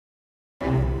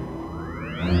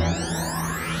So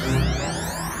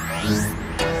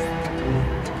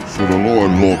the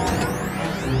Lord looked,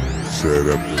 said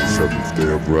after the seventh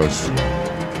day of rest,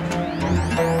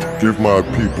 give my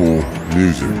people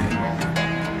music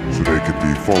so they can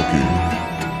be funky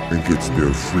and get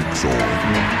their freaks on.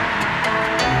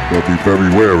 They'll be very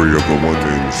wary of the one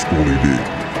named Schooly D.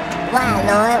 Why,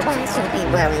 Lord? Why should we be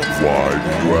worried? Why, do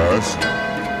you ask?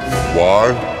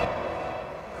 Why?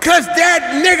 'Cause that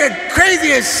nigga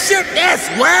crazy as shit, that's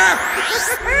why.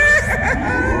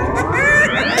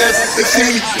 S, the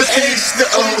C, the H, the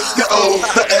O, the O,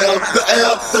 the L, the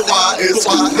L, the Y is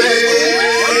Schooly.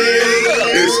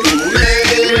 It's Schooly.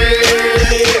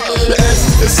 The S,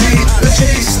 the C, the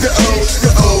H, the O, the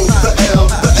O, the L,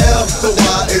 the L, the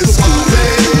Y is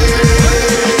Schooly.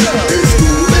 It's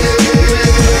Schooly.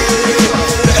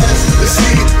 The S, the C,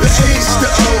 the H, the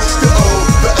O, the O,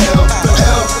 the L, the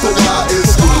L, the Y is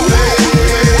Schooly.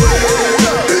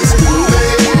 It's Schooly.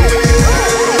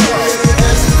 The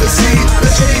S, the C, the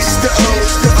H, the O,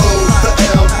 the O, the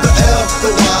L, the L, the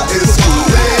Y is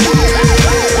Schooly.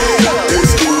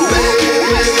 It's Schooly.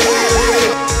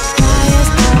 Flyers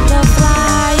of the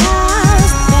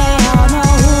flyers, they all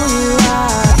know who you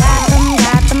are.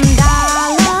 Got them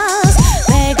dollars,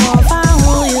 they gon' find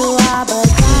who you are. But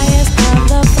flyers of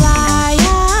the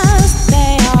flyers,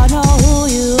 they all know who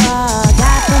you are.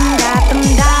 Got them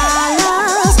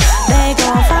dollars, they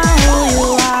gon' find who you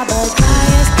are. But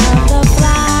flyers of the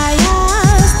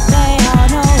flyers, they all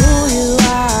know who you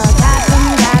are. Got them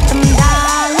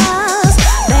dollars,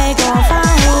 they gon'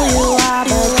 find who you are.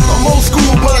 But I'm old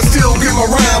school, but I still get my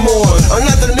rhyme on.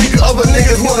 Another nigga other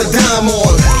niggas wanna dime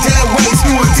on. Damn right,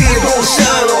 school D gon'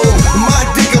 shine on. My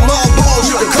dick and my balls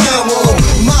you can climb on.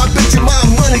 My bitch and my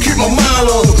money keep my mind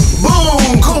on.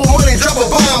 Boom, cold money, drop a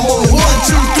bomb on. 1,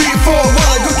 2, 3, 4,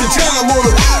 while I go to time on.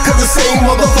 'Cause the same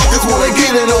motherfuckers wanna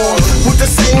get it on. With the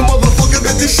same motherfuckers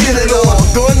that this shit it on.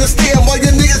 Don't understand why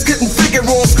your niggas getting figure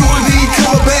on. School D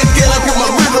coming back and I put my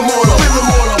rhythm on 'em.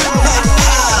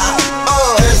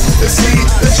 S, the C,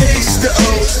 the H, the O,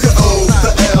 the O,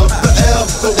 the L, the L,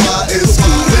 the Y is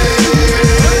Schooly.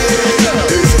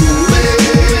 It's Schooly.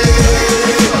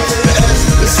 The S,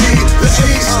 the C, the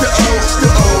H, the O, the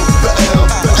O, the L,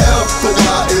 the L, the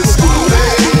Y is Schooly.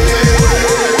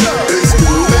 It's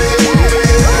Schooly.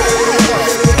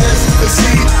 The S, the C,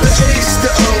 the H, the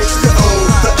O, the O,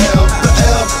 the L, the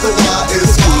L, the Y is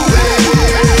Schooly.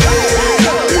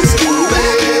 It's Schooly.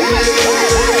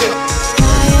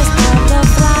 flyers of the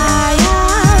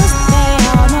flyers, they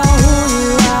all know who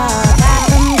you are.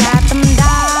 Got them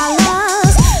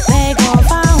dollars, they gon'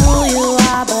 find who you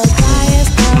are. But flyers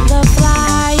of the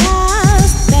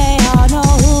flyers, they all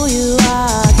know who you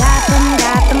are. Got them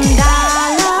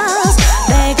dollars,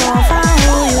 they gon' find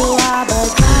who you are. But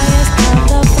flyers of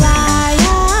the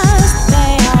flyers,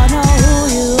 they all know who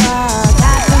you are.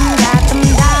 Got them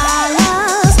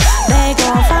dollars, they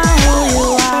gon' find who you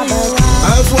are. But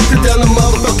I was walking down the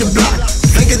motherfucking block,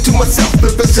 thinking to myself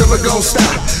if it's ever gon'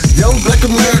 stop. Young black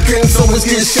Americans always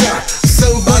get shot.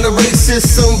 Somebody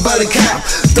racist, somebody cop.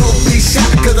 Don't be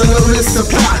shocked, 'cause I know this the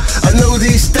plot. I know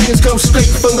these things come straight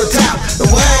from the top.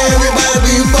 And why everybody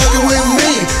be fucking with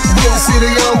me? Didn't see the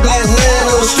young black man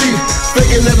on the street,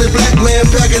 thinking every black man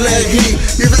packing that heat.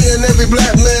 You thinking every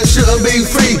black man shouldn't be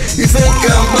free. You think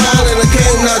I'm blind and I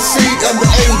cannot see. I'm the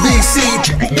ABC.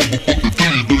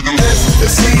 S, the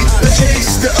C, the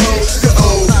H, the O, the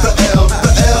O, the L,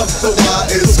 the L, the Y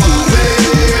is Schooly.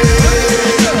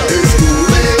 It's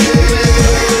Schooly.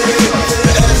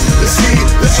 The S, the C,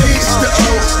 the H, the O,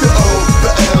 the O,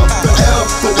 the L, the L,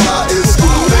 the Y is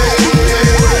Schooly.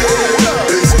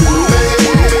 It's Schooly.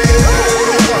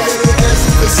 The S,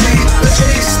 the C, the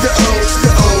H, the O,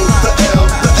 the O, the L,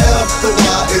 the L, the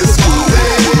Y is Schooly.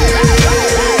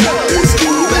 It's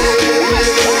Schooly.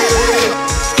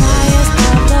 flyers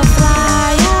of the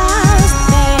flyers,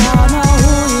 they all know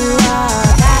who you are.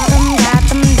 Got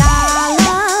them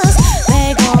dollars, they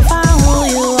gon' find who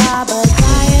you are. But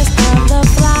flyers of the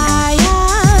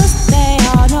flyers, they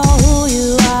all know who you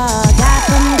are. Got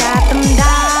them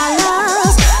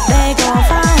dollars, they gon'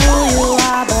 find who you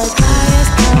are. But flyers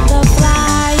of the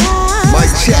flyers,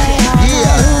 Mic check, they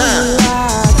all know yeah, who you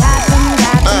are. Got them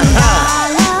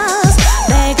dollars,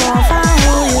 they gon' find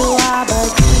who you are. But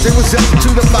Say what's up to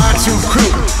the 5-2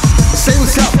 crew. Say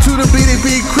what's up to the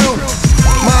BDB crew.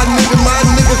 My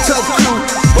nigga tough crew.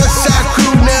 West side crew,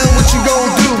 now what you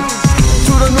gon' do?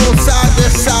 To the north side,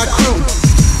 that side crew.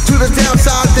 To the down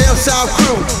side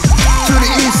crew. To the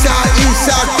east side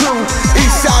crew.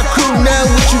 East side crew, now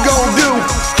what you gon' do?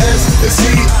 S, the C,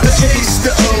 the H,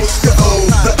 the O, the O,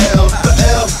 the L, the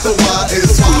L, the Y is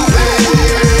Schooly.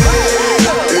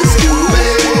 It's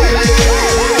Schooly.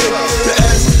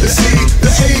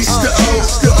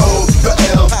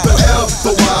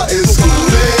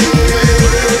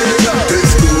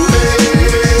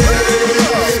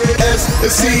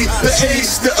 The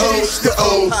H, the O, the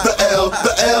O, the L,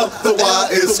 the L, the Y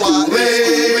is schooling.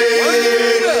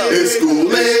 It's schooling.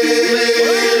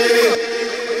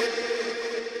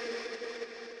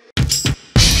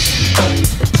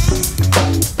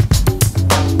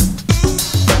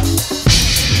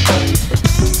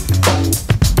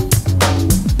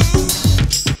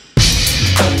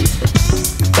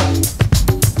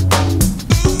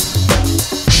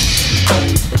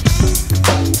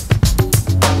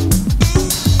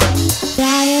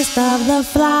 Of the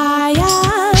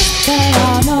flyers, they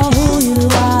all know who you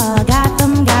are. Got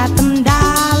them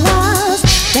dollars.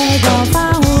 They gon'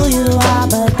 find who you are.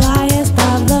 But flyest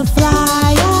of the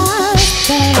flyers,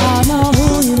 they all know who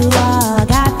you are.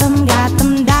 Got them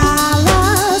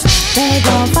dollars. They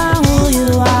gon' find who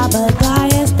you are. But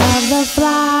flyest of the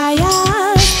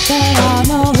flyers, they all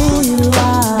know who you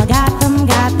are. Got them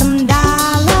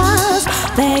dollars.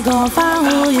 They gon' find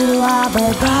who you are.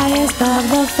 But flyest of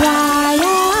the flyers,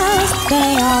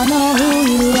 they all know who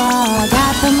you are.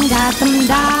 Got them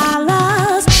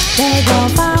dollars. They gon'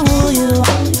 find who you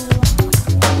are.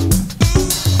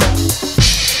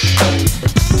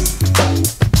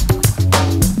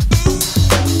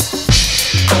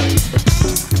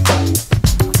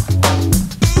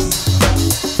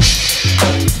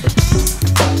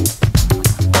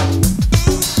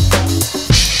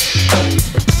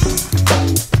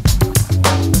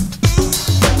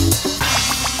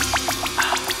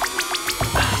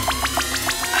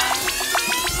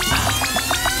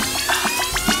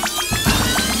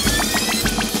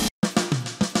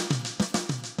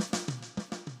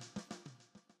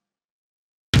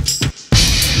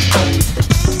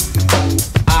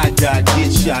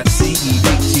 Get shot, CE,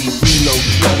 Big T, reload,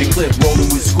 flip the clip, rolling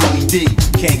with Schoolie D.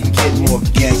 Can't get more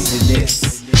gangsta than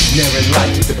this. Never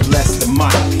like to bless the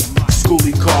mic.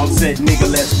 Schoolie called, said, nigga,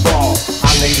 let's ball.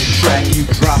 I laid the track, you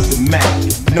dropped the Mac.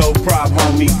 No problem,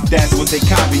 homie, that's what they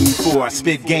copy me for. I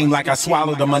spit game like I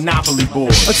swallowed a Monopoly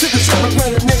board. I took a trip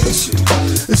around the nation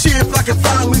and see if I can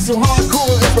find me some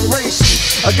hardcore inspiration.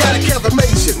 I got a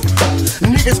confirmation.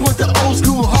 Niggas want the old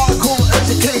school hardcore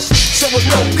education, so with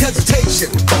no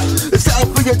hesitation. It's time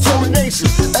for your termination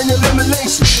and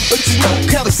elimination, but you no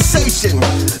conversation.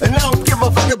 And I don't give a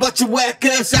fuck about your whack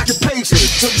ass occupation.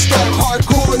 So you start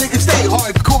hardcore, niggas stay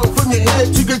hardcore from your head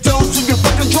to your toes to your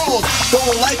fucking drawers.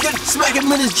 Don't like it? Smack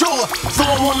him in his jaw, throw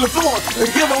him on the floor and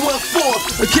give him what for,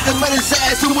 and kick him in his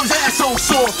ass and his asshole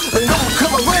sore. And don't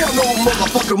come around no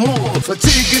motherfucking more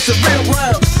until you get some real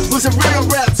rounds with some real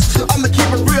raps. I'ma keep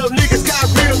it real, niggas got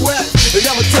real rap, and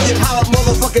I'ma tell you how it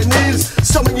motherfucking is.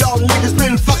 Some of y'all niggas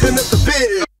been fucking up the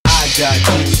bed. I got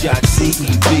get shot, CE,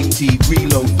 Big T,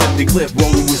 reload, flip the clip,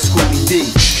 rolling with Schoolie D.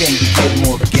 Can't get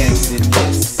more gangsta than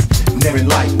this. Never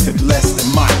like to bless the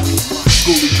mic.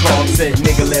 Schoolie called, said,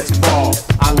 nigga, let's ball.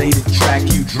 I laid the track,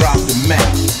 you dropped the Mac.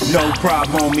 No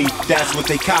problem, homie, that's what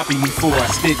they copy me for. I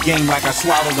spit game like I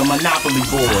swallowed a Monopoly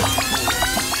board.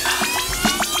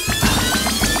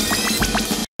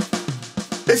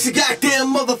 It's a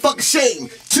goddamn motherfucking shame.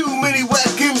 Too many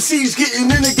whack MCs getting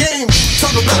in the game.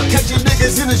 Talk about catching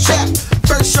niggas in the trap.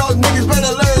 First y'all niggas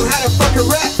better learn how to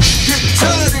fucking rap. Get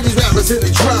tired of these rappers in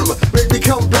the drama. Make me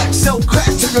come back, sell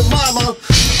crack to the mama.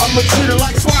 I'ma treat it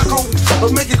like Swarko, or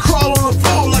make it crawl on the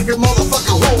floor like a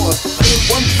motherfucking whore.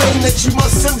 One thing that you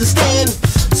must understand,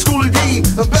 Schoolie D,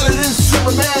 I'm better than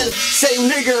Superman. Same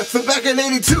nigga from back in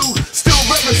 '82, still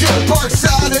represent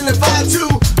Parkside and the 5-2.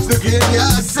 Look in your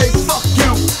eyes, say fuck you.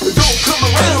 Don't come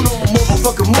around no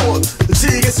motherfucking more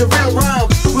until you get some real rhyme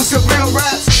with some real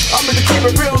raps. I'm gonna keep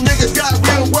it real, niggas got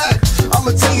real whack. I'ma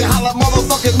tell you how that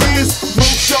motherfucking is.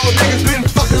 Most y'all niggas been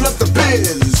fucking up the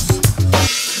biz,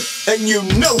 and you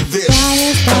know this.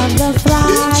 Flyers of the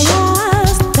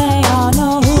flyers, they all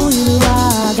know who you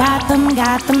are. Got them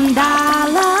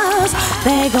dollars.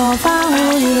 They gon' find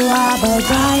who you are. But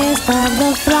flyers of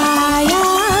the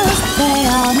flyers, they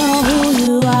all know who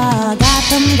you are. Got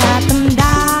them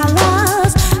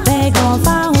dollars. They gon'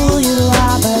 find who you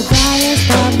are. But flyers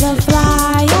of the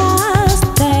flyers,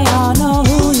 they all know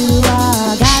who you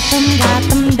are. Got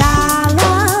them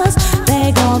dollars.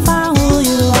 They gon' find who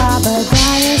you are. But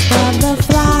flyers of the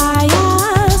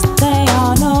flyers, they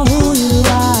all know who you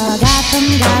are. Got them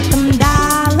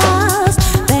dollars.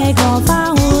 They gon'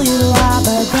 find who you are.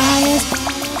 But flyers.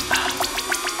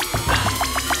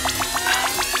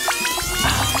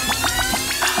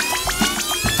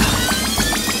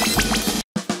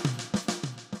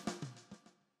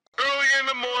 Early in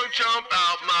the morning, jump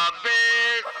out my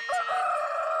bed.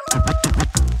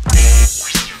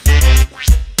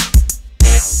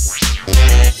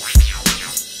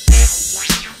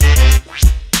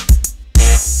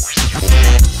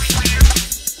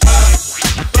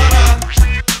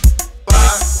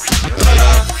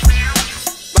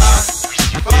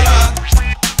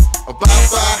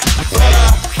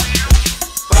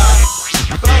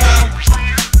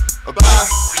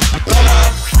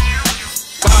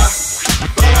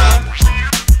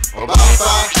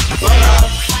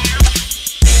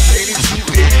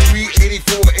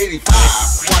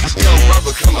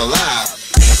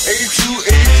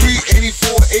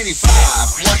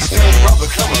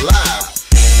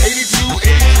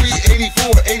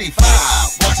 85,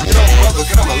 watch a young brother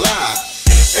come alive.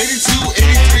 82,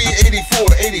 83,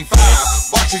 84,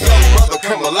 85, watch a young brother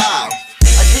come alive.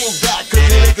 I came back cause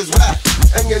you niggas rap,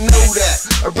 and you know that.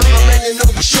 A brother man, you know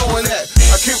you're showing that.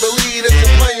 I can't believe that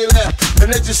you're playing that,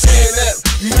 and that you're saying that.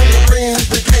 You know your brain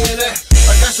is decaying that.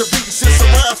 I got some beats and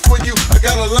some rhymes for you. I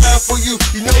got a line for you.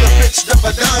 You know the bitch drop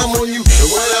a dime on you. And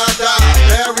when I die,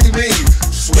 bury me.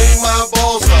 Swing my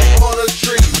balls up on a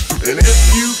tree. And if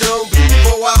you don't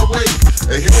before I wait,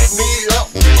 and hit me up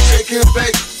and shake and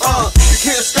bake. You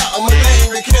can't stop my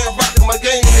game. You can't rock my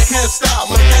game. You can't stop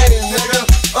my game, nigga.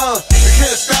 You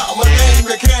can't stop my game.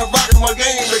 You can't rock my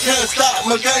game. You can't stop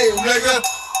my game, nigga.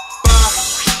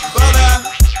 Ba-da,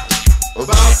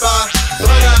 ba-da,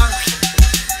 ba-da.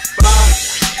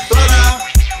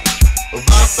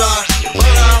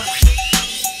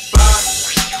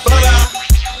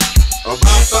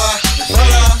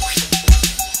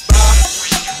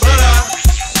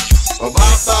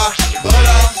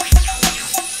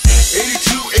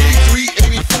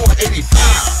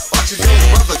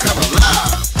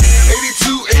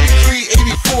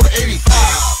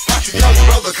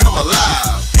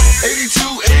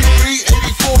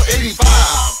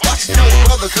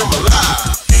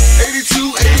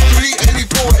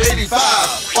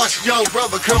 Young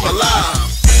brother come alive.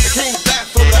 I came back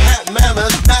from the hat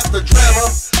mammoth, not the drama.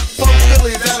 From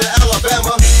Philly down to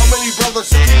Alabama. How many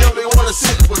brothers think you know they wanna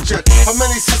sit with you? How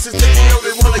many sisters think you know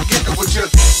they wanna get with you?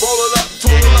 Roll it up,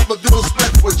 twirl it up, and do a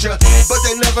split with you. But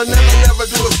they never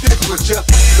do a stick with you.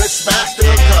 Let's master,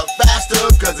 cut faster,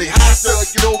 cause he has to.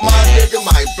 You know my nigga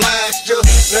might blast you.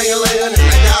 Now you're laying in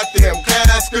the goddamn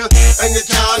casket, and your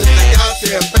child is the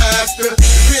goddamn bastard.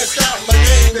 You can't stop my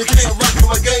game, you can't rock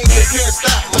my game, you can't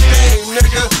stop my game,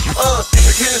 nigga.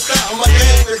 You can't stop my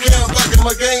game, you can't rock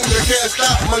my game, you can't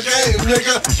stop my game,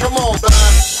 nigga. Come on, bye.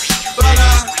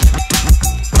 Ba-da,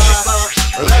 ba-da,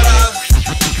 ba-da,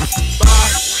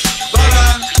 ba-da,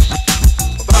 ba-da,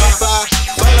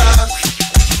 ba-da,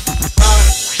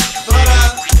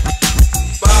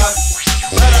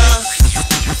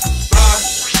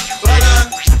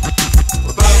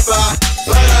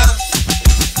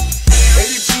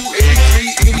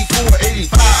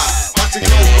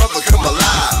 come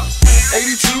alive.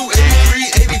 82,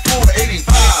 83, 84,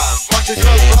 85. Watch a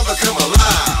young brother come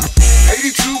alive.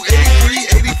 82, 83,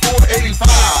 84,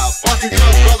 85. Watch a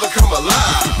young brother come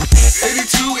alive.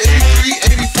 82, 83,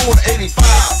 84, 85.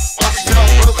 Watch a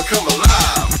young brother come alive.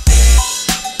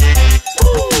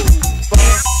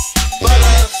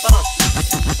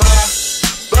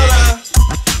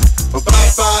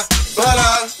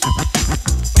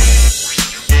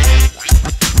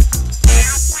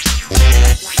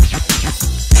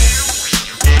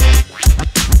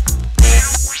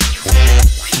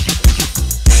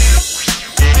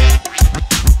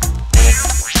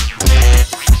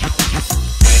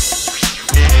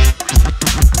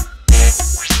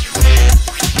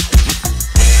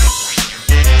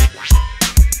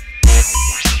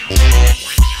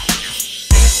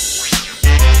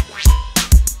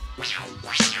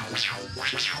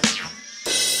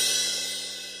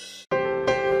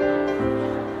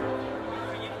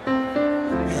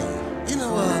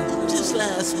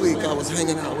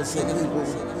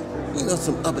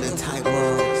 Some uppity type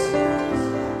ones.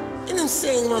 And them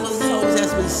same motherfuckers always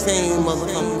ask me the same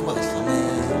motherfucking question,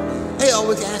 man. They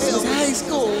always ask me, hey,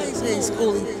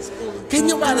 schoolie, can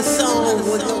you write a song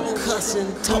with no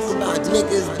cussing, talk about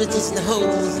niggas, bitches, and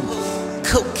hoes, and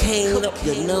cocaine up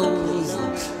your nose,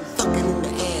 and fucking in the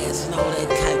ass, and all that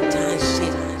kind of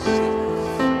shit?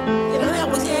 You know, they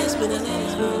always ask me that. I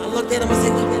looked at them and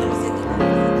said,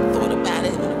 thought about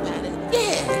it.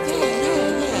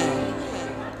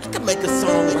 Make a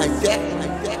song like that.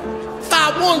 If I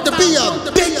wanted to be a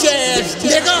bitch ass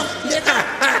nigga.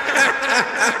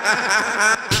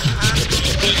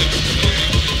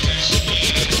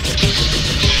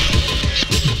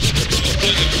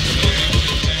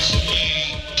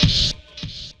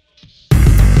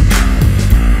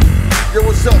 Yo,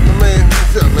 what's up, my man?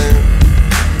 What's up, man?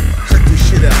 Check this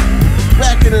shit out.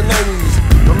 Back in the 90s,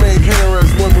 my man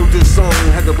KRS-One wrote this song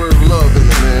and had the word love in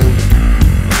it, man.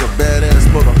 A badass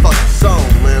motherfucking song,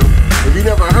 man. If you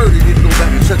never heard it, you need to go back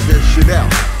and check that shit out.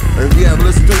 And if you haven't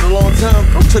listened to it in a long time,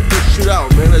 go check this shit out,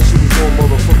 man. That shit was on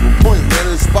motherfucking point, man.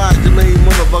 It inspired your main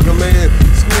motherfucking man,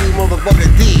 Schoolie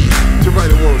motherfucking D, to write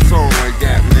a song like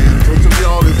that, man. So it took me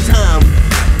all this time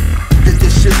to get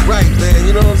this shit right, man.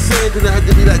 You know what I'm saying? Cause it had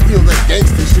to be like, you know, that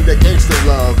gangster shit, that gangster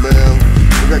love, man.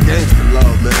 That gangster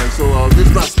love, man. So this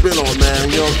is my spin on, man.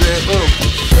 You know what I'm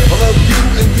saying? I love you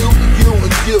and you and you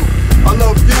and you. I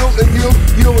love you and you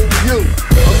and you.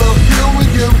 I love you and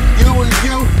you and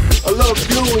you. I love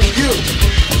you and you.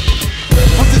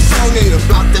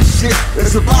 shit.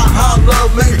 It's about how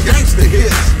love made gangster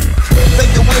hits.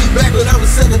 Thinking way back when I was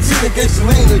 17 against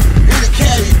Selena. In a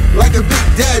caddy, like a big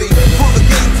daddy. Pull the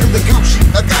game to the Gucci.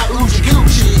 I got Uchi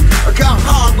Gucci. I got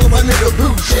hard with my nigga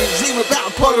Bucci. Dream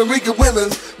about Puerto Rican women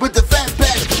with the fat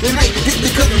back. They make me dick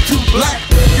because I'm too black.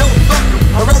 Yo, fuck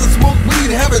em. I'd rather smoke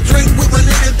weed and have a drink with my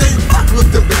nigga than fuck with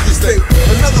them bitches think.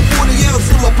 Another 40 ounce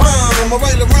in my palm. I'm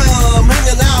right around,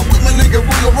 hanging out with my nigga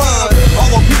William Ron. All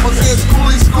the people say school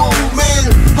is school,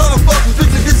 man. How the fuck is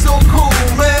this get so cool,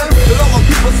 man? And all the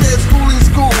people say school is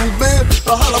school, man.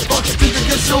 How the fuck is this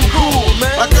get so cool,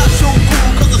 man? I got so cool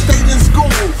cause I stayed in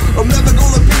school. I'm never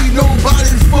gonna be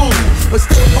nobody's fool. I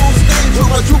stay on stage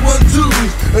with my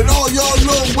 212s. And all y'all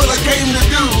know what I came to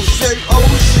do. Say oh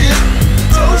shit,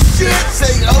 oh shit.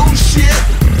 Say oh shit,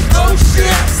 oh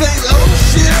shit. Say oh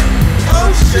shit,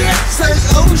 oh shit. Say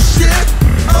oh shit,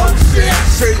 oh shit.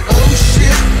 Say oh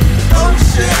shit, oh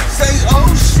shit. Say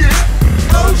oh shit,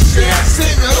 oh shit.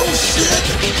 Say oh shit,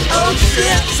 oh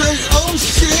shit. Say oh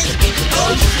shit,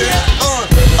 oh shit.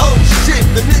 Oh shit,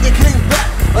 the nigga came back.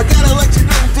 I gotta let you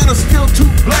know that I'm still too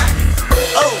black.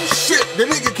 Oh shit, the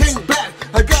nigga came back.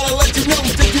 I gotta let you know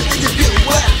that you niggas get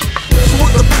whack. So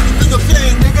what the fuck you think I'm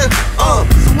saying, nigga?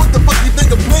 So what the fuck you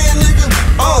think I'm playing, nigga?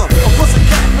 I'm busting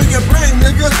cap in your brain,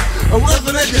 nigga. I'm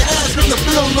laughing at your ass cause I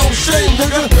feel no shame,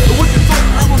 nigga. And what you thought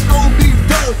I was gonna be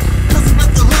done? Cause I'm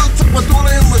at the hood, took my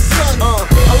daughter and my son.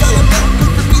 I let them know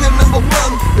cause to be the number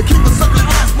one. And keep a sucking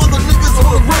ass mother niggas on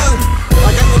the run.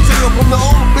 I got no time from the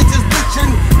old bitches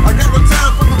bitching. I got no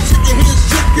time for them chicken heads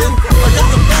chicken. I got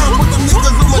no time with them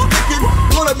niggas on my dickin'.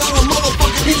 What about a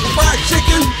motherfucking eat fried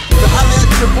chicken? The holla at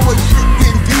your boy, shit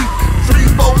getting deep.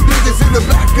 3-4 niggas in the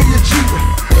back of your Jeep.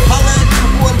 Holla at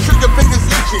your boy, trigger fingers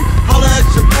itchy. Holla at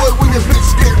your boy when your bitch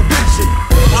getting bitchy.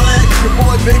 Holla at your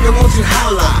boy, nigga, won't you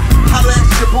holla? Holla at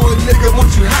your boy, nigga,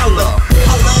 won't you holla?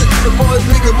 Holla at your boy,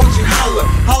 nigga, won't you holla?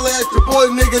 Holla at your boy,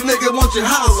 nigga, won't you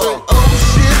holla? Oh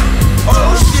shit,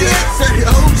 oh shit, say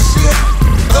oh shit,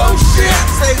 oh shit,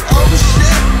 say oh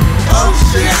shit, oh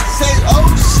shit, say oh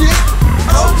shit,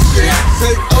 oh shit,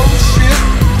 say oh shit,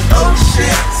 oh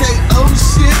shit, say oh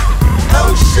shit,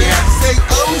 oh shit, say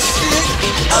oh shit,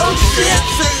 oh shit,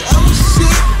 say oh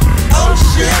shit, oh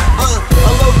shit.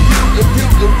 I love you and you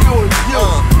and you and you.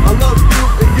 I love you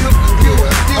and you and you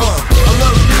and you. I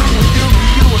love you and you and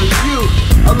you and you.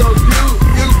 I love you,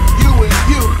 you and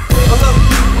you. I love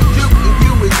you and you and you and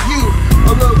you.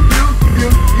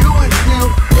 I love you, you and you.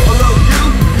 I love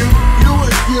you, you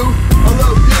and you. I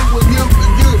love you and you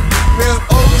and you. Man,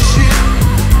 oh shit.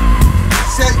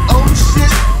 Say oh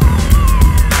shit.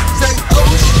 Say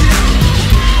oh shit.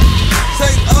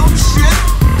 Say oh shit.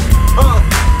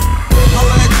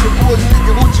 Holla at your boy,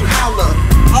 nigga, won't you holla?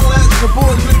 Holla at your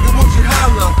boy, nigga, won't you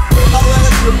holla? Holla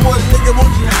at your boy, nigga,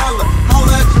 won't you holla?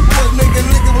 Holla at your boy,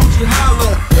 nigga, won't you holla?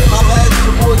 Holla at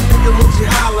your boy, nigga, won't you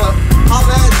holla?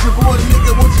 Holla at your boy,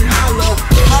 nigga, won't you holla?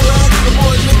 Holla at your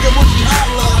boy, nigga, won't you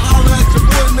holla? Holla at your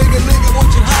boy, nigga,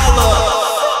 won't you holla?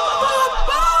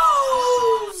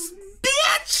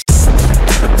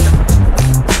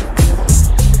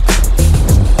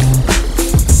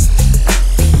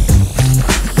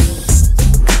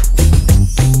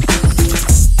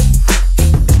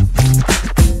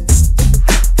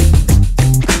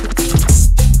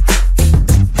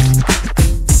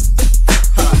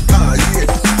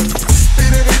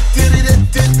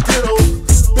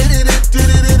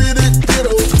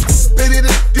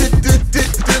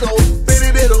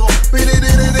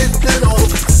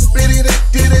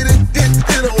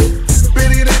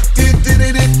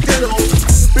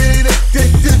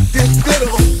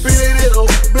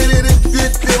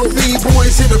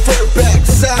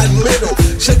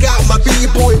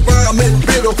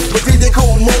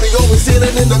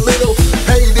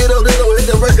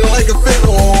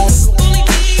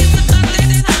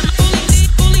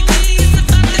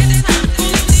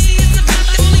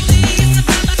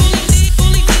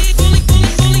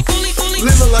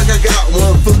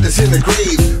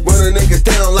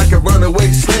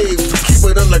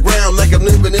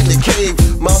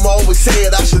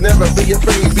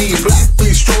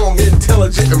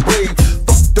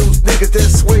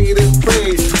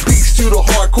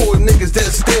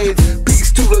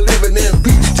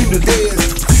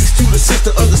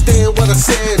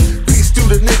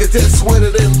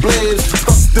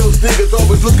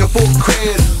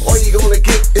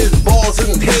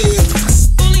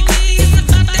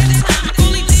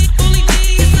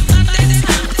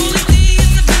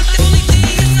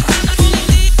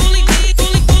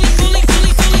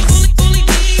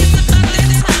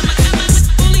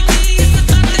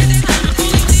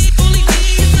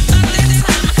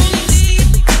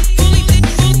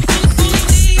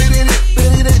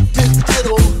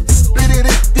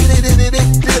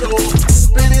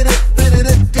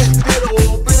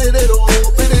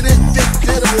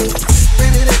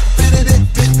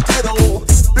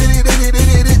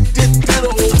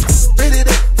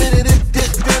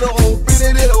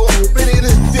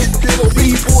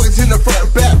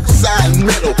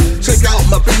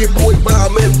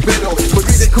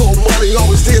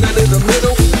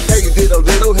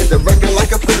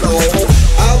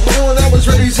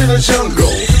 trees in the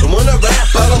jungle. I wanna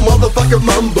rap out a motherfucking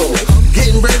mumble.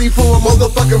 Getting ready for a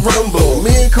motherfucking rumble.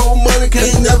 Me and Cold Money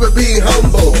can't never be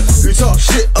humble. You talk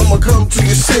shit, I'ma come to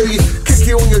your city. Kick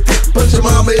you on your dick, punch your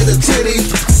mama in the titty.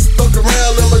 Fuck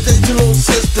around, I'ma date your little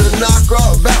sister. Knock her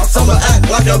out, bounce, I'ma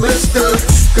act like a mister.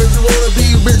 Cause you wanna be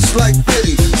rich like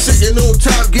Biddy. Sitting on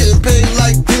top, getting paid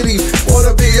like Diddy.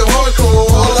 Wanna be a hardcore,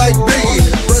 all like Biggie.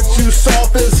 But you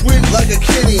soft and sweet like a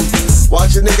kitty.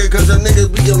 Watch a nigga cause a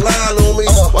nigga be a line on me.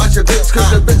 Watch a bitch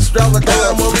cause a bitch drive a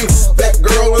dime on me. That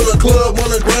girl in the club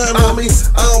wanna grind on me.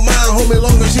 I don't mind homie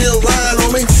long as she don't lie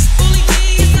on me.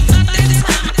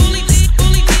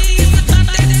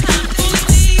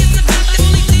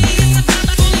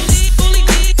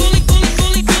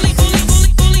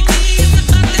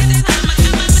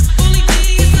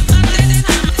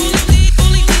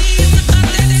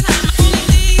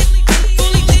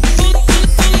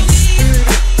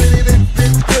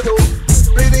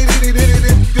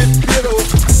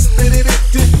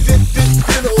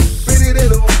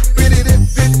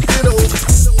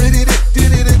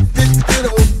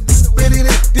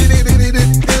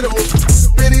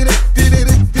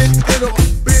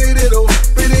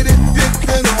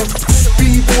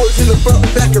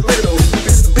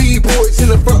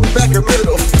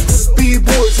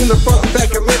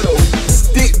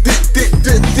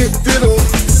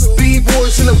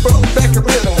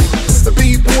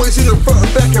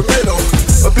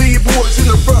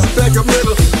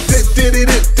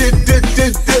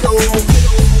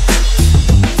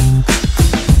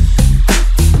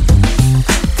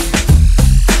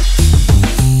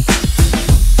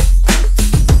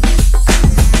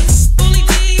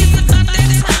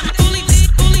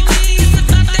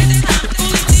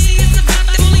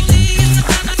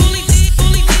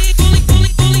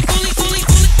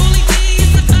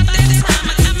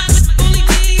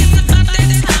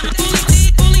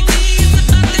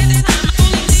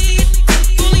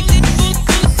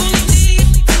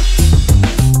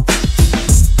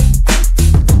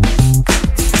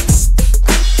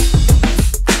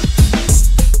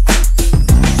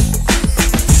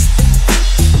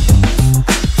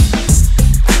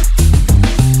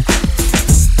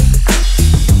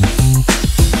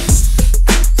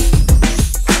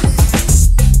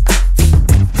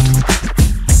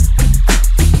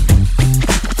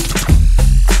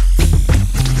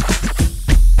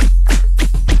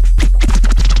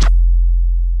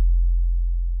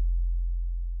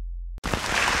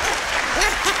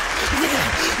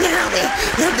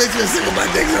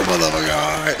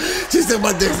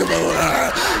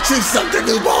 She sucked a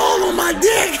new ball on my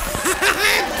dick.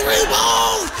 3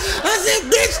 balls. I said,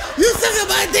 bitch, you sucking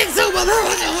my dick so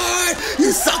motherfucking hard.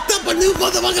 You sucked up a new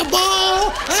motherfucking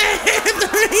ball. I had 3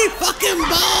 fucking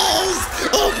balls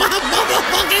on my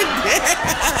motherfucking dick.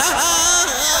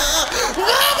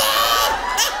 Mama!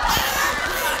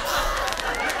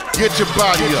 Get your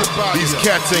body up. These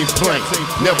cats ain't playing,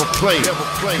 never playing.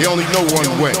 They only know one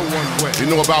way. They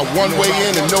know about one way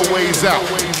in and no ways out.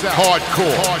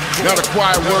 Hardcore, not a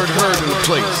quiet word heard in the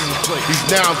place. These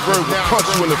nouns verbs will punch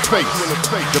you in the face.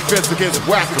 Defense against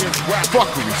wackery,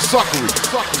 fuckery, suckery.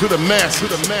 To the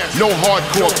masses, no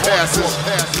hardcore passes.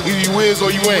 Either you is or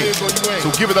you ain't.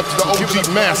 So give it up to the OG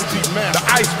master, the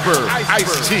Iceberg,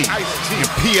 Ice-T, and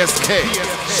PSK,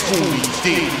 Schoolie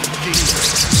D.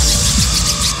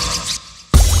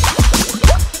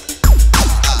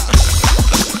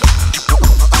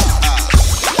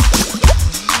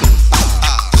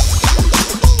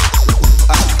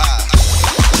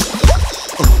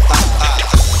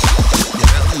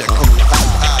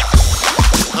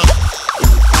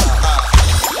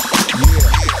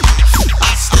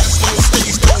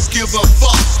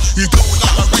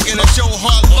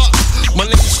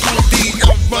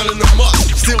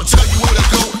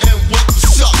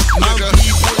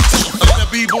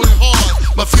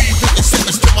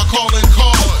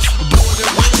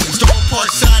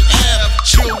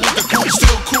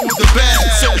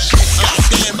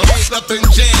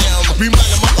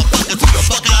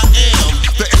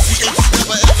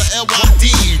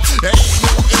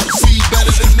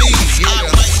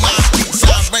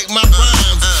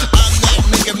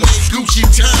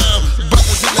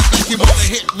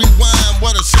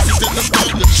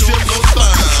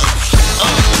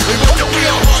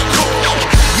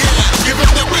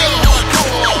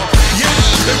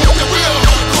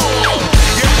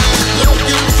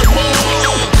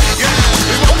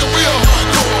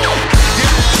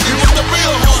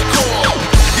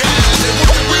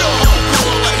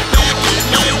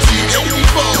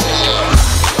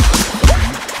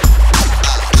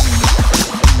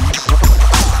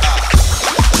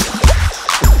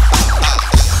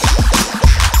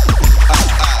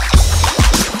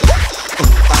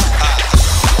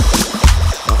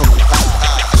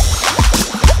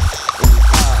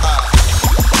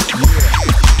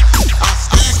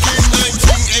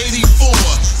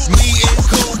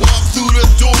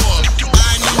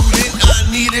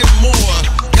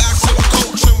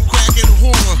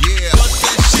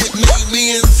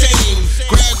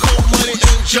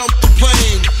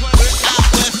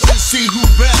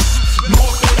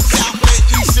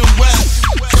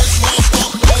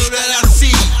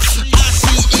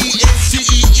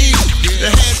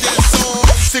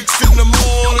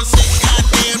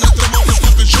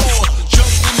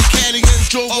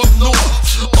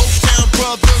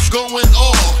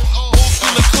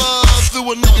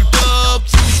 through a nigga dub.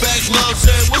 Two back love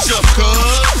said, what's up, cuz?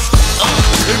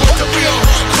 They want the real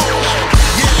hardcore.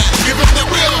 Yeah, give them the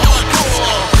real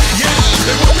hardcore. Yeah,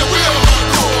 they want the real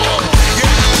hardcore.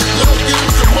 Yeah, let them give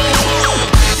them some more.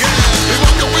 Yeah, they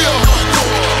want the real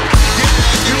hardcore. Yeah,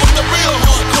 you want the real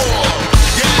hardcore.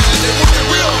 Yeah, they want the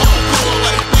real hardcore.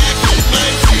 Like back in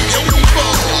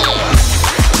 1984.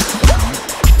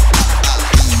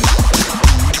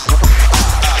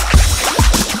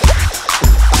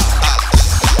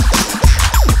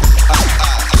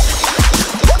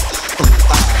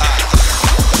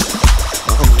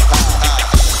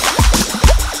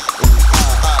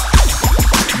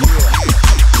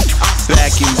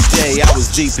 I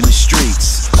was deep in the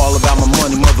streets, all about my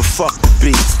money, motherfuck the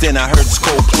beats. Then I heard this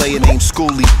Coldplay named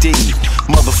Schoolie D.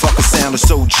 Motherfucker sounded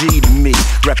so G to me.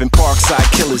 Rapping Parkside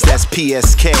Killers, that's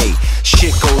PSK.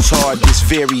 Shit goes hard this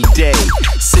very day.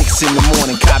 6 in the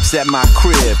morning, cops at my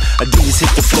crib. Adidas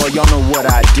hit the floor, y'all know what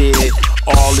I did.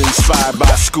 All inspired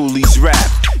by Schoolie's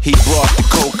rap. He brought the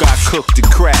coke, I cooked the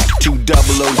crack. 2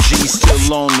 double OGs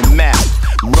still on the map.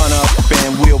 Run up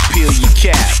and we'll peel your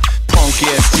cap. Punk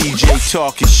ass DJ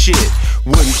talking shit.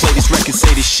 Wouldn't play this record,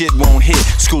 say this shit won't hit.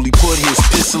 Schoolie put his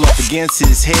pistol up against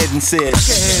his head and said,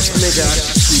 "Ass nigga, I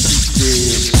can see you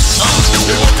dead."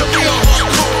 They want the real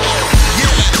hardcore.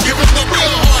 Yeah, give them the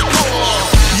real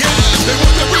hardcore. Yeah, they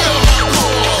want the real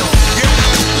hardcore. Yeah,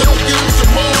 let them give them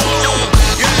some more.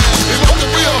 Yeah, they want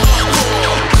the real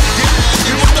hardcore.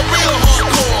 Yeah, you want the real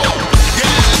hardcore.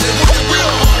 Yeah, they want the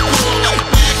real hardcore. Like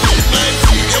back in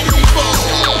 1984.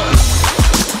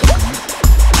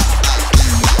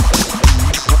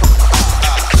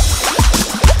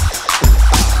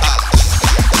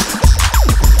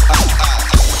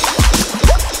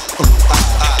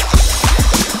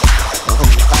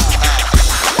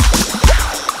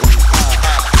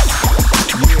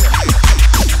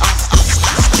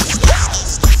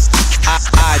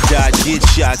 Get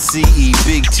shot, CE,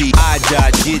 Big T. I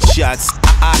died, get shots.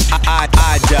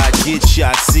 I died, get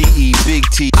shot, CE, Big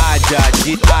T. I died,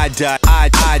 get shot,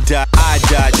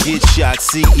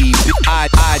 CE. I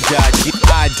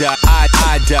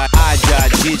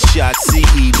died, get shot,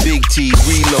 CE, Big T.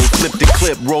 Reload, flip the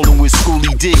clip, rolling with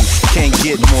Schoolie D. Can't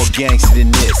get more gangster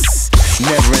than this.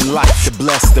 Never in life to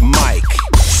bless the mic.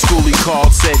 Schoolie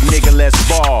called, said, nigga, let's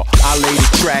ball. I lay the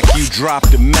track, you drop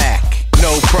the Mac.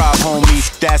 No prob, homie,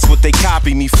 that's what they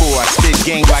copy me for. I spit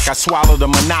game like I swallowed a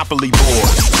Monopoly board.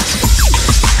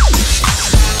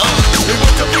 They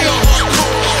want the real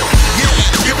hardcore. Yeah,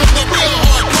 give them the real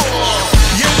hardcore.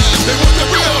 Yeah, they want the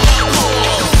real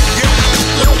hardcore. Yeah,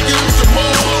 let them give them some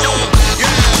more.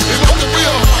 Yeah, they want the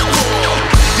real hardcore.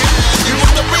 Yeah, you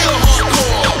want the real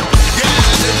hardcore. Yeah,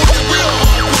 they want the real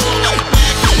hardcore. Like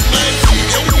back in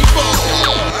 1984.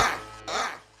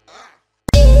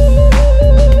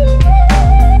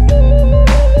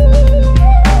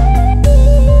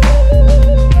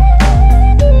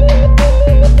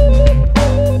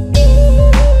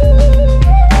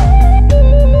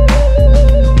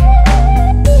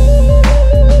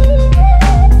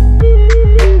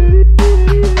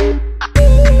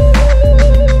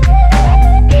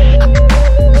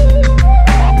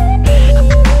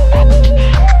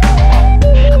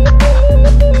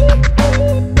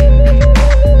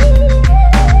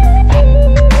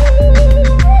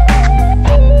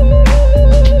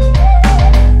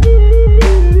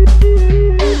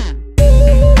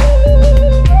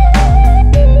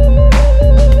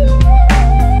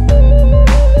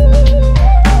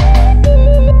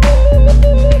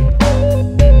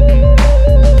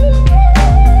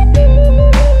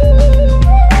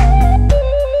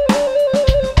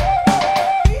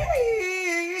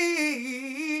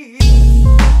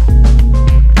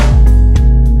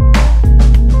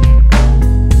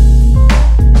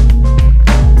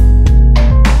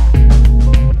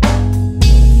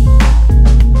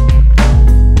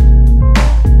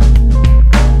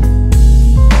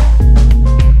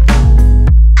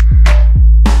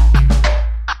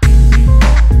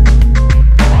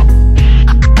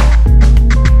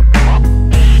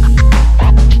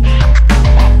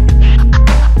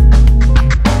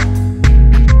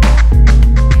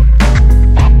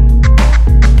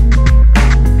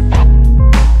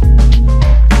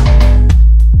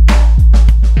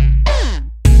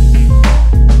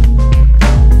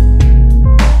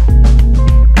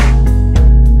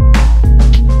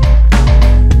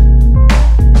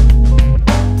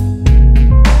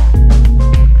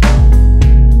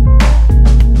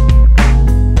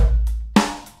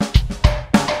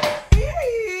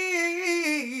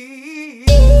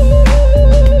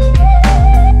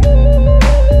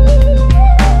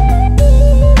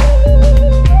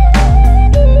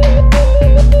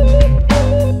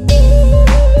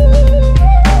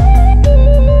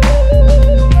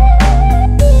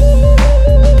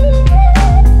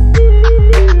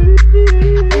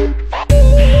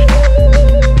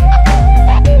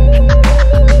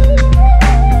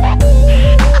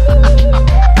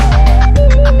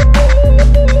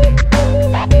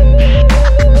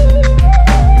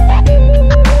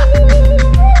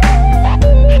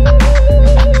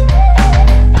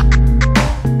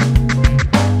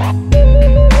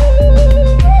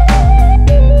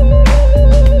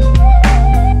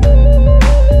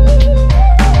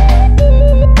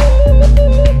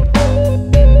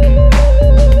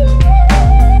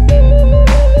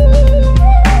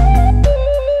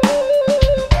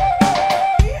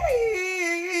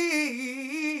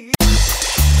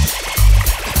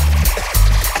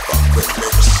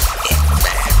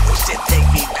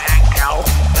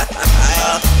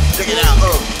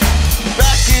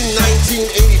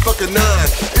 motherfucking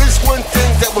 9. It's one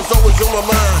thing that was always on my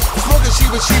mind. Smoking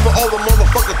Shiva all the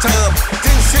motherfucking time.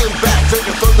 Then sitting back,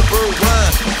 drinking Thunderbird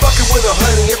wine. Fucking with a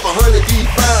honey if a honey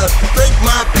D5. Make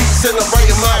my beats and I'm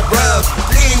writing my rhymes.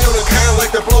 They ain't on the kind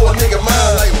like to blow a nigga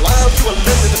mind. Like lime to a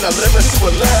lemon and a lemon to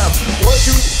a lime. 1,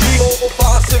 2, 3, 4,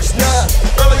 5, 6, 9.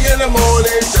 Early in the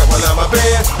morning, jumping out my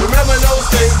bed. Remember those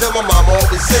things that my mama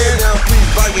always said. Now please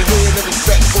bow your head and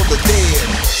respect for the dead.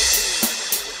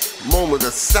 Moment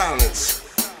of silence.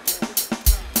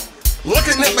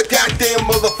 Looking at my goddamn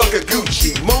motherfucker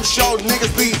Gucci. Most y'all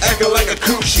niggas be acting like a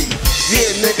coochie.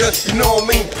 Yeah, nigga, you know I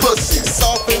mean pussy.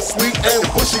 Soft and sweet and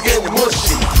bushy and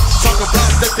mushy. Talk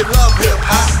about that you love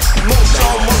hip-hop. Most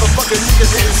y'all motherfucking niggas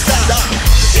didn't stop.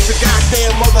 It's a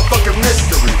goddamn motherfucking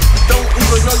mystery. Don't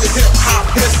even know your hip-hop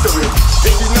history.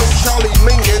 If you know Charlie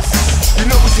Mingus, you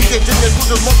know he get genius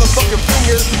with his motherfucking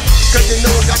fingers. Cause you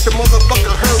know I got the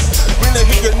motherfucker hurt. When I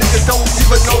hear your niggas don't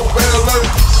even know red alert.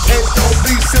 And don't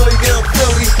be silly, damn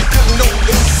Philly. Couldn't know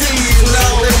MCs,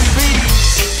 now MBs.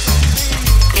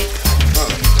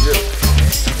 Yeah.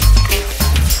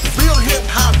 Real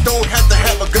hip-hop don't have to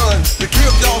have a gun to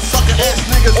kill y'all sucker ass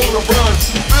niggas on the run.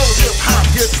 Real hip-hop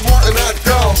gets smart and not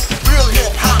dumb. Real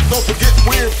hip-hop don't forget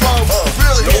where it's from.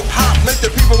 Real hip-hop make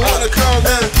the people wanna come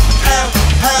and have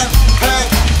fun.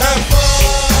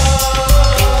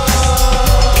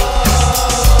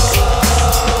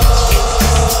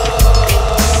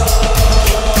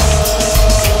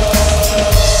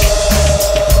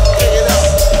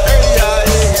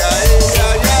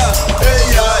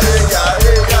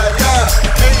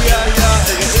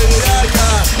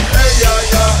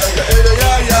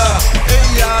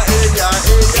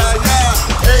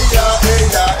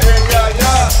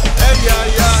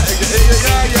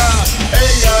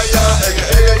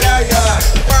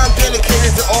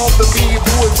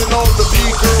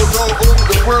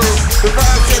 The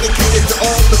rhyme dedicated to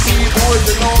all the B-boys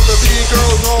and all the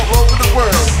B-girls all over the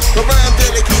world. The rhyme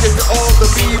dedicated to all the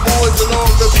B-boys and all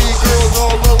the B-girls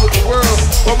all over the world.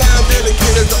 The rhyme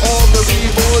dedicated to all the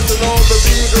B-boys and all the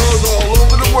B-girls all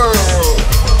over the world.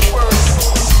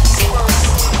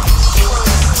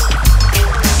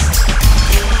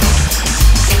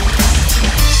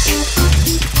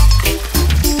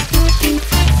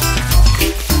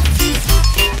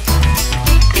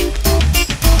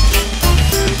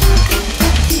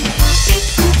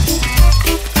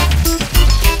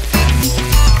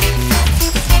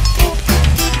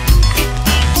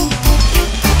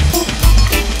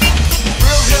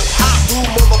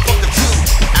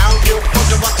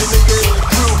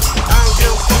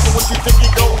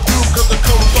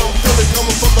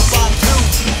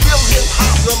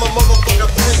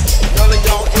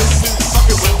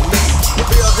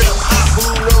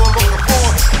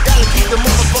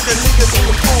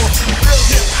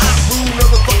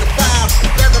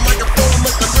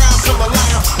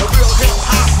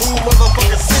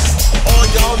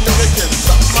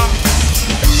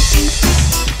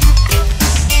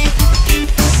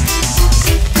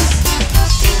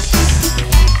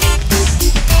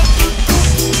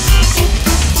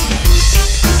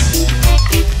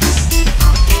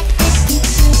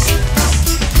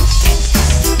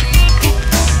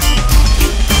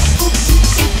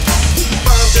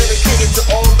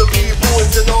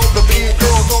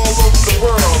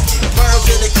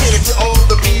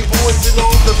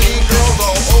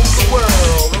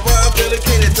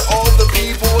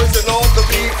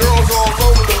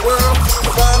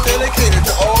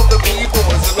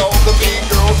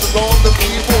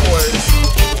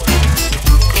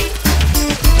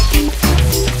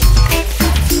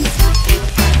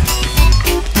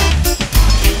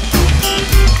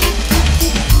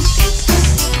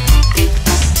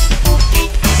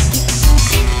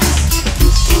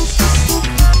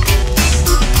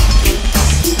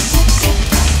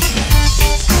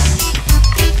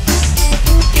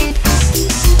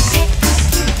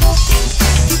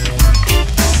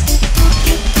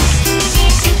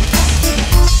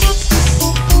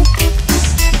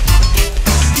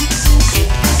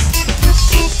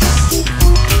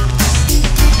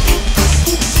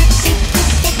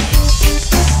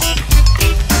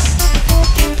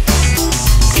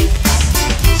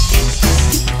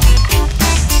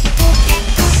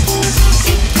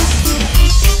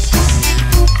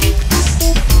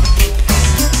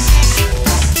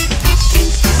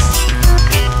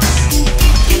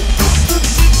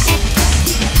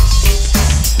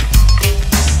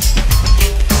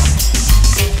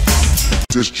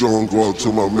 This John go out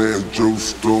to my man Joe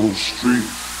Stone Street,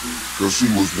 cause he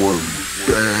was one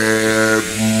bad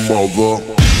mother.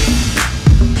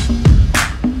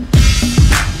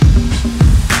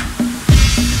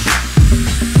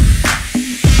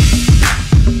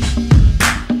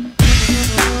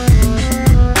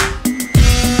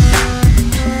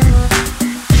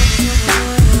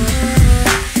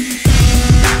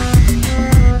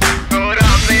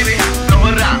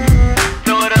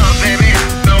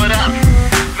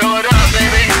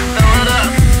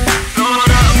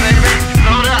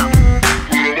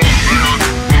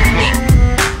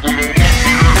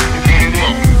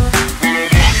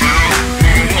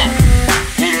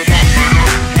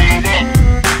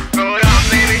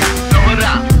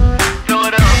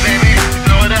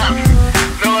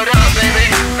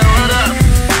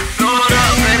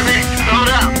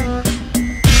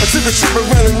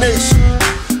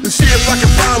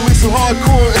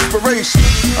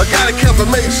 I got a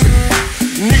confirmation.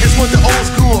 Niggas want the old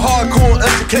school hardcore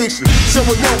education, so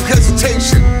with no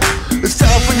hesitation. It's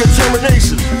time for your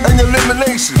termination and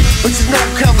elimination, but there's no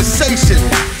conversation.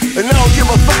 And I don't give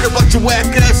a fuck about your whack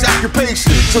ass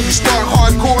occupation. So you start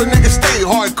hardcore, niggas stay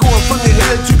hardcore. From your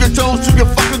head to your toes to your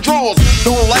fucking drawers.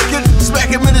 Don't like it? Smack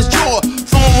him in his jaw.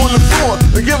 Throw him on the floor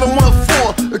and give him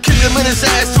 1-4. And kick him in his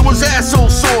ass till his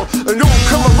asshole sore. And don't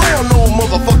come around no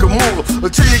motherfucking more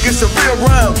until you get some real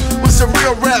rhymes with some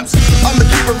real raps. I'ma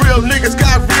keep it real, niggas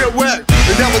got real whack.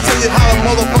 And I'ma tell you how a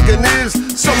motherfucking is.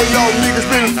 Some of y'all niggas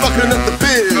been fucking up the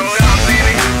biz. Throw it out,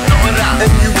 baby. Throw it out.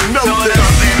 And you know throw this. It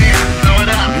out, baby. Throw it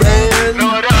out. Man.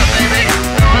 Throw it out, baby.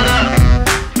 Throw it out.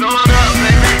 Throw it out,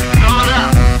 baby. Throw it out.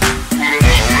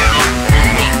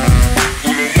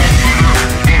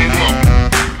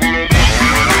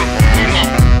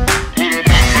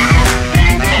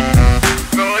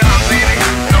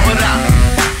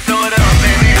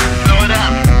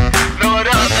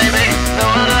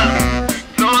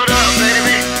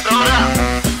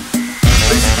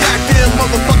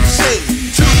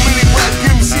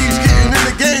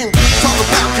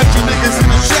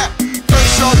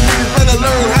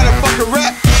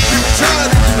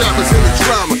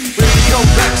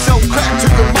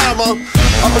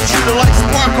 I'ma treat her like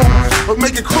sparkle, but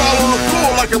make it crawl on the floor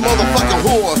like a motherfucking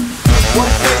whore.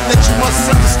 One thing that you must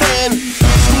understand,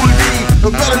 Schoolie D,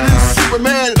 better than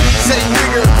Superman. Say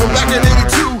nigga from back in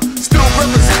 82, still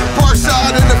represent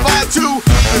Parkside in the 5-2.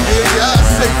 And yeah, I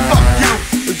say fuck you,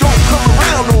 and don't come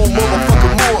around no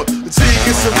motherfucking more until you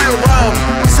get some real rhyme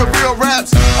with some real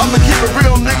raps. I'ma keep it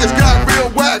real, niggas got real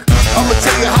whack. I'ma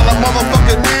tell you how the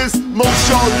motherfucking is. Most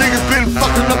y'all niggas been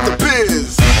fucking up the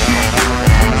biz.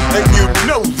 And you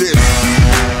know this,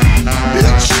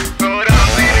 bitch. Throw it out,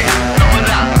 baby. Throw it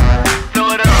out.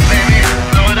 Throw it out, baby.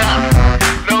 Throw it out.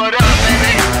 Throw it out,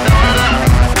 baby. Throw it out.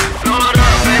 Throw it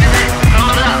out, baby.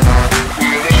 Throw it out.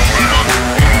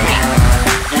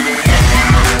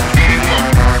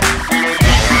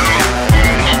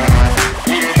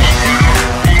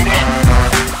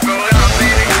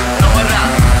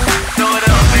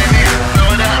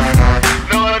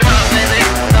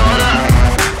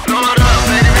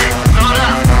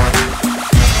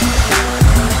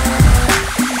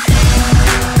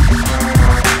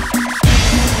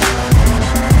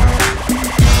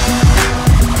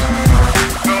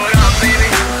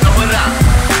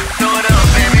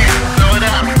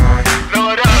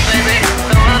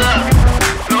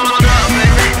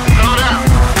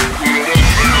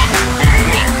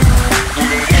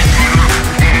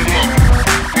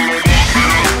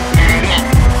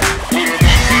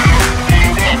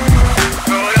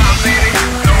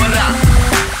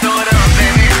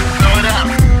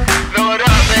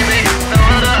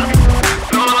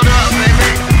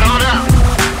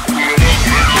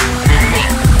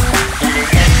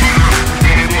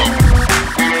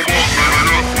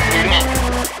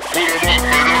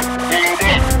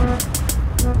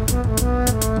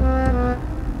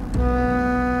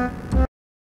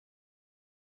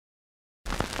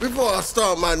 Before I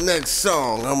start my next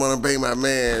song, I'm gonna bring my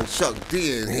man Chuck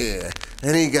D in here,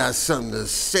 and he got something to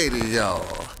say to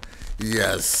y'all.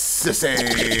 Yes, sissies.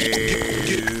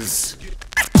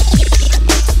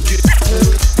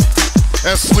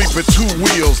 And sleep at two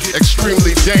wheels,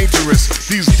 extremely dangerous.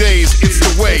 These days, it's the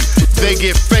way they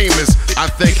get famous. I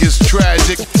think it's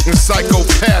tragic and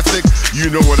psychopathic.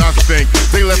 You know what I think?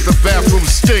 They let the bathroom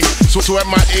stink. So at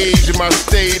my age and my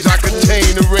stage, I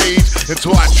contain the rage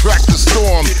until I track the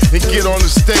storm and get on the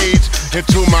stage.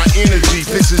 Until my energy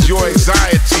fixes your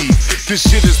anxiety. This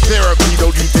shit is therapy,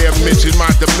 don't you dare mention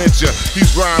my dementia.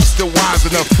 These rhymes still wise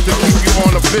enough to keep you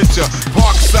on a picture.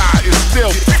 Parkside is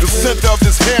still the center of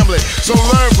this hamlet. So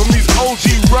learn from these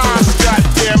OG rhymes,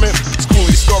 goddammit.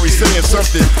 Schoolie story saying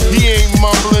something, he ain't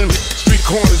mumbling. Street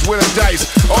corners with a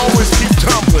dice, always keep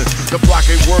tumbling. The block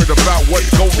ain't worried about what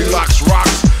Goldilocks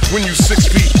rocks. When you 6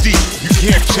 feet deep, you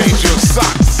can't change your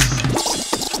socks.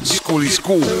 Schoolie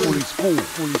school.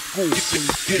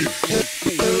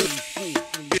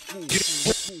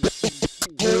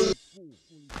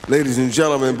 Ladies and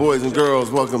gentlemen, boys and girls,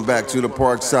 welcome back to the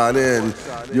Parkside Inn.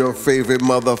 Your favorite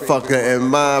motherfucker and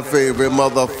my favorite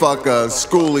motherfucker,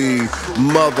 Schoolie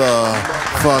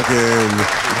motherfucking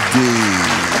D.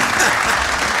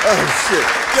 Oh shit.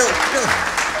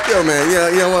 Yo man,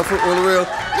 you want the real?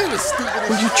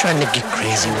 Were you trying to get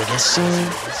crazy with this scene?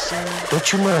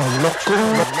 Don't you know I'm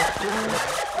loco?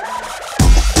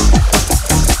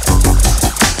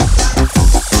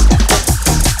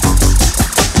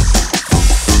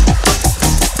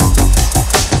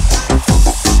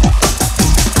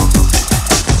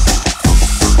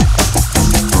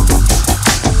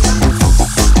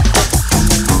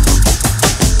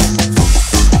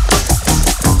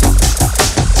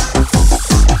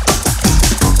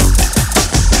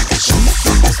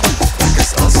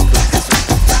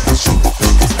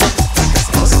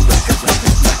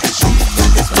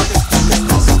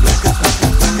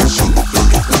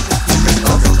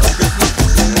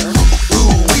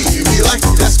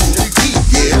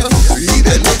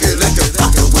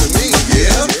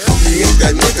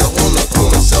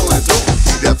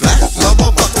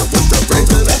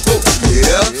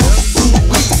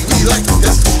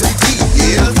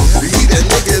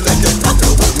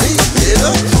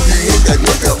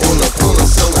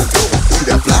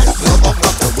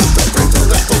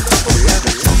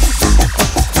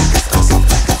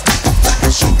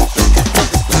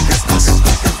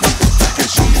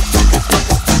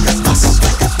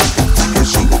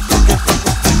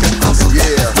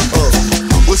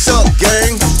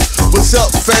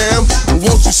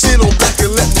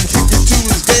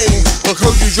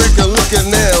 heard you drinking liquor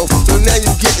now, so now you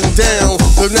getting down.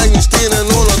 So now you standing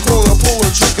on a corner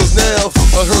pulling triggers now.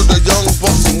 I heard the young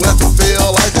bucks from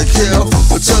Westfield like to kill,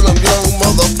 but tell them young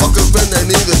motherfuckers when they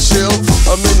need a chill.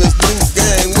 I'm in this blue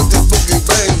gang with this boogie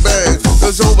bang bang.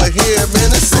 Cause over here, man,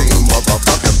 the same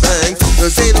motherfucking bang.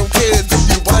 Cause they don't care if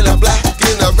you white or black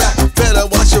in a rap. Better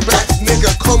watch your back, nigga.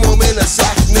 Come on in a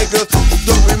sack, nigga.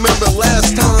 Don't remember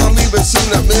last time even seen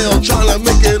a meal. Trying to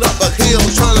make it up a hill,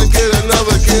 trying to get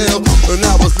another kill. And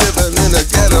I was living in the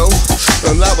ghetto,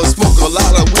 and I would smoke a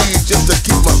lot of weed just to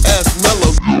keep my ass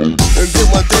mellow. And then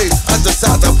one day I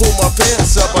decided to pull my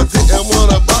pants up. I didn't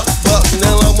wanna buck,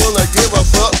 now I wanna give a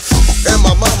fuck. And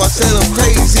my mama said I'm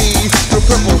crazy, the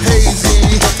purple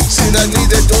hazy. Shit I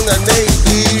needed on the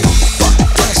Navy. Fuck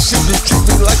that shit, you treat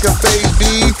me like a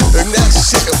baby. And that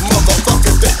shit,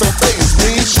 motherfucker, that don't faze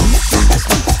me.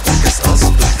 It's us.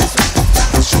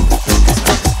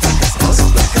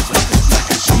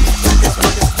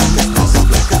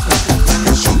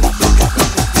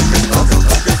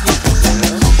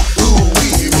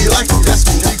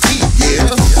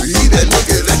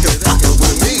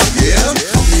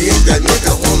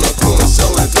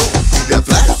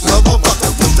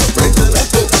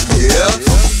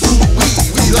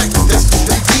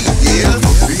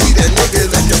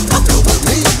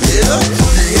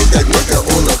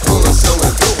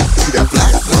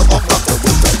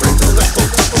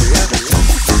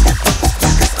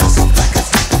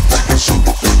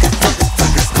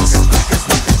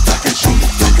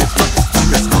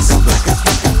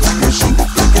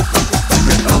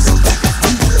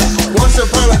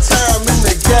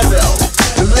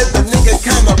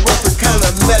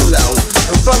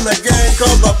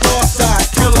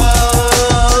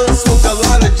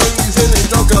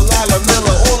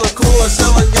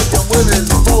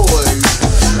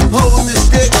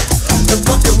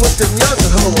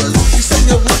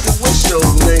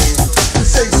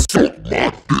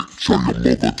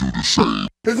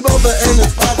 His mother and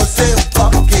his father said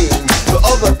fucking. The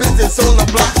other bitches on the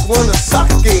block wanna suck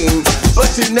him, but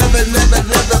she never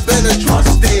better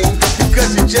trust him,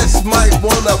 because you just might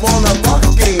wanna fuck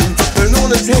him. And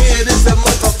on his head is a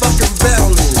motherfucking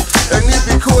bounty, and if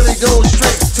he caught he goes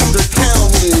straight to the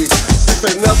county. If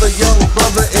another young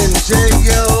brother in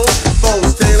jail,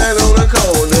 folks standing on the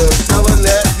corner selling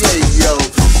that yayo.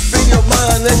 Free your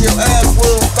mind and your ass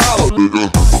will follow, nigga.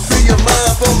 Free your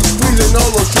mind from squeezing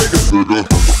all those triggers, nigga.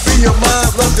 Free your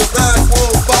mind, love your ass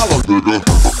will follow, nigga.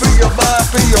 Free your mind,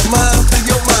 free your mind, free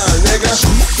your mind, nigga.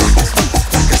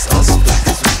 It's us.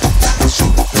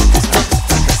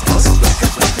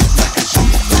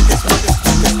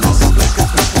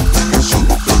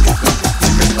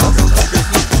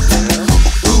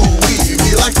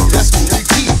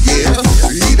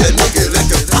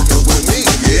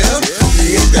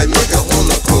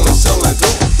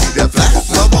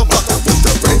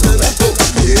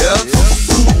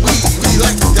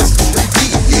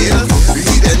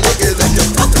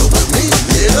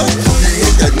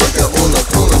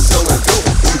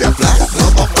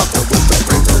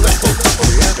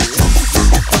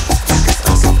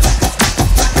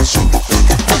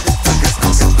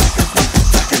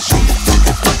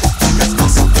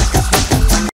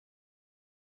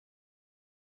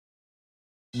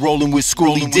 Rolling with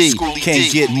Schoolie D,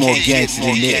 can't get more gangster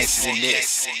than this.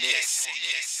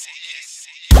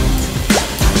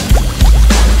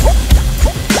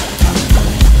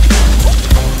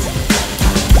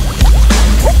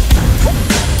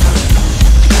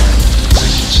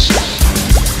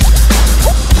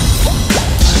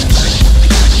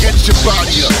 Get your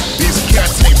body up, these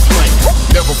cats ain't playing,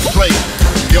 never played,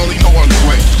 they only know one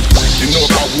way. They know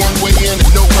about one way in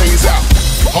and no ways out.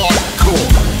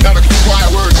 Hardcore, not a quiet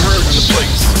word heard in the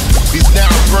place. These now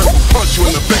birds will punch you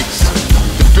in the face.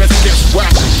 The best gets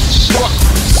whacked, fuck,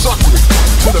 sucker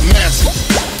to the masses.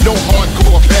 No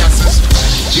hardcore passes.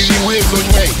 Either you is or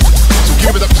you ain't. So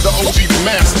give it up to the OG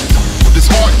master with this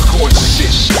hardcore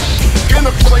shit. In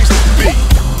a place to be,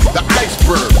 the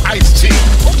iceberg, Ice-T,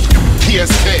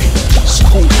 PSK,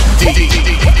 Schoolie D.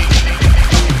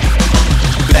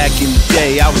 Back in the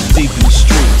day, I was deep in the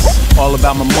streets, all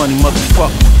about my money,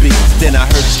 motherfucking beats. Then I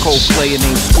heard this Coldplay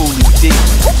named Schoolie D.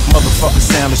 Motherfucker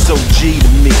sounded so G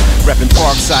to me. Rapping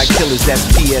Parkside Killers, that's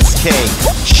PSK.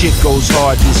 Shit goes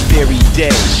hard this very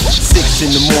day. 6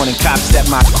 in the morning, cops at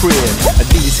my crib.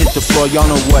 Adidas hit the floor, y'all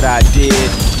know what I did.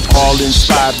 All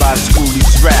inspired by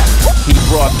Schoolie's rap. He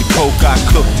brought the coke, I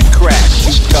cooked the crack.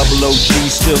 2 double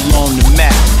OG still on the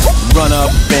map. Run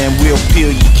up and we'll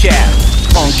peel your cap.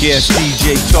 Punk ass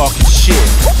DJ talking shit.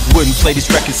 Wouldn't play this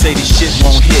record, say this shit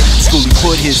won't hit. Schoolie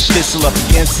put his pistol up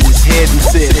against his head and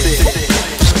said,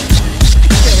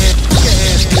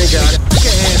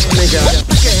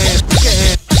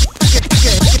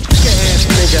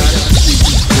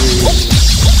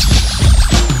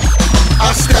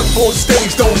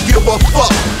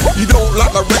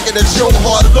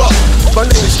 luck. My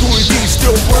name is Schoolie D,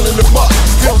 still running the muck.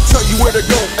 Still tell you where to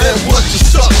go and what to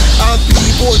suck. I'm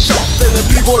B-boy tough and a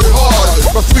B-boy hard.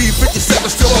 My 357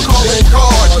 still a calling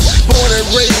card. Born and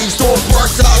raised on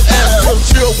Parkside Ave. Still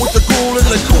chill with the cool and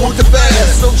the cool with the bad.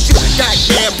 So shit,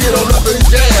 goddamn, get on up and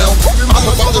down.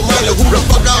 I'm about to remind you who the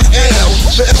fuck I am.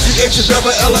 The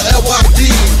FCH-double-L-L-Y-D.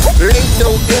 There ain't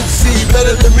no MC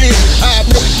better than me. I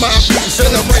make my beats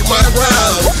and I write my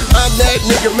rhymes. I'm that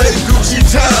nigga made Gucci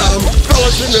time.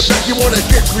 Fellas in the back, you wanna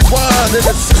get rewind. And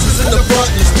the sisters in the front,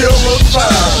 you still look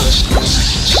fine.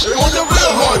 They want the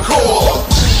real hardcore.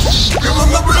 Give them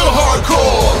the real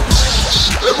hardcore.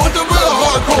 They want the real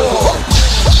hardcore.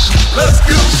 Let's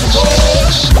give them some more.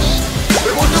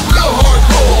 They want the real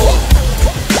hardcore.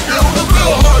 Give them the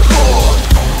real hardcore.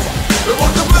 They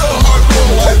want the real hardcore.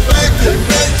 Like back in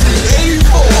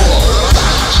 1984.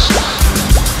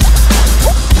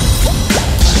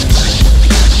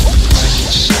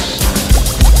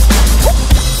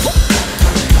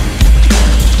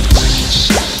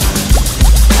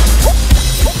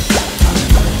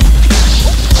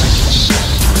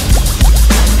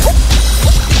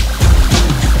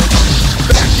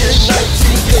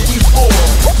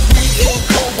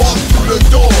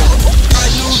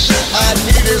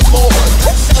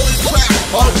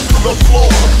 The floor.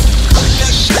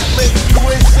 That shit make you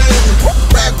insane.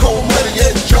 Grab cold money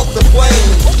and jump the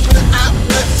plane. Out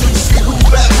west to see who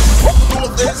best.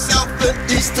 North and south and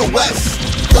east to west.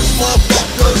 Those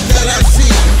motherfuckers that I see.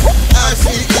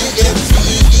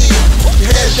 I-C-E-M-T-E-E.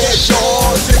 Head that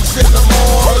jaw, 6 in the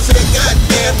morning. Say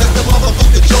goddamn, that's the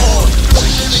motherfucking jaw.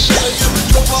 Coming in the county, we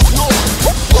go up north.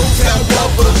 Hometown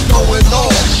rubbers going on.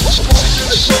 I'm walking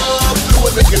in the club,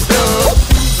 doing the dub.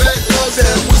 Bad girls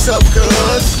and what's up,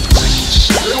 cuz?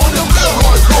 They want the real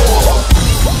hardcore.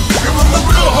 Give them the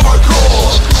real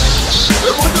hardcore. They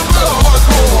want the real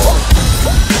hardcore.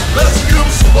 Let's give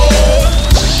them some more.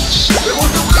 They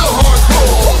want the real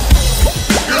hardcore.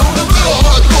 Give them the real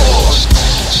hardcore.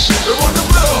 They want the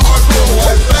real hardcore.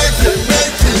 Like back in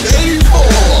 1984.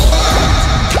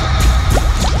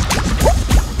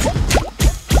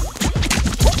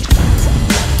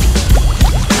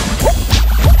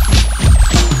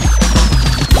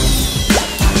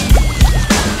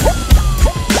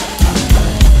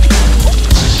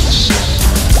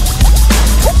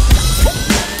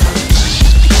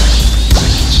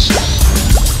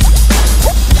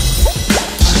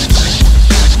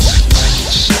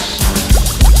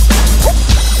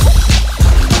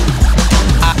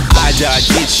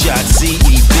 Get shot, C-E,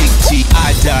 big T,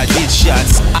 I died, get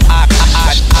shots. I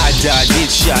died, get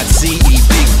shot, C-E,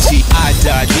 big T, I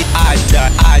died, get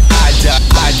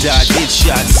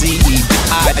shot, C-E,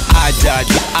 I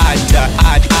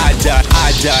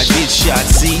died, get shot,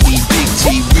 C-E, big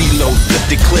T, reload, flip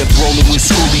the clip, rolling with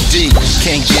Schoolie D.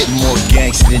 Can't get more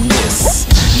gangsta than this.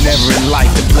 Never in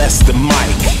life to bless the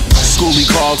mic. Schoolie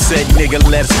called, said, nigga,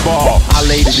 let's ball. I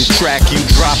laid the track, you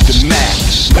dropped the Mac.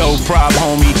 No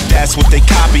problem, homie, that's what they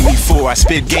copy me for. I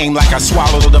spit game like I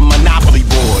swallowed a Monopoly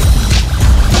board.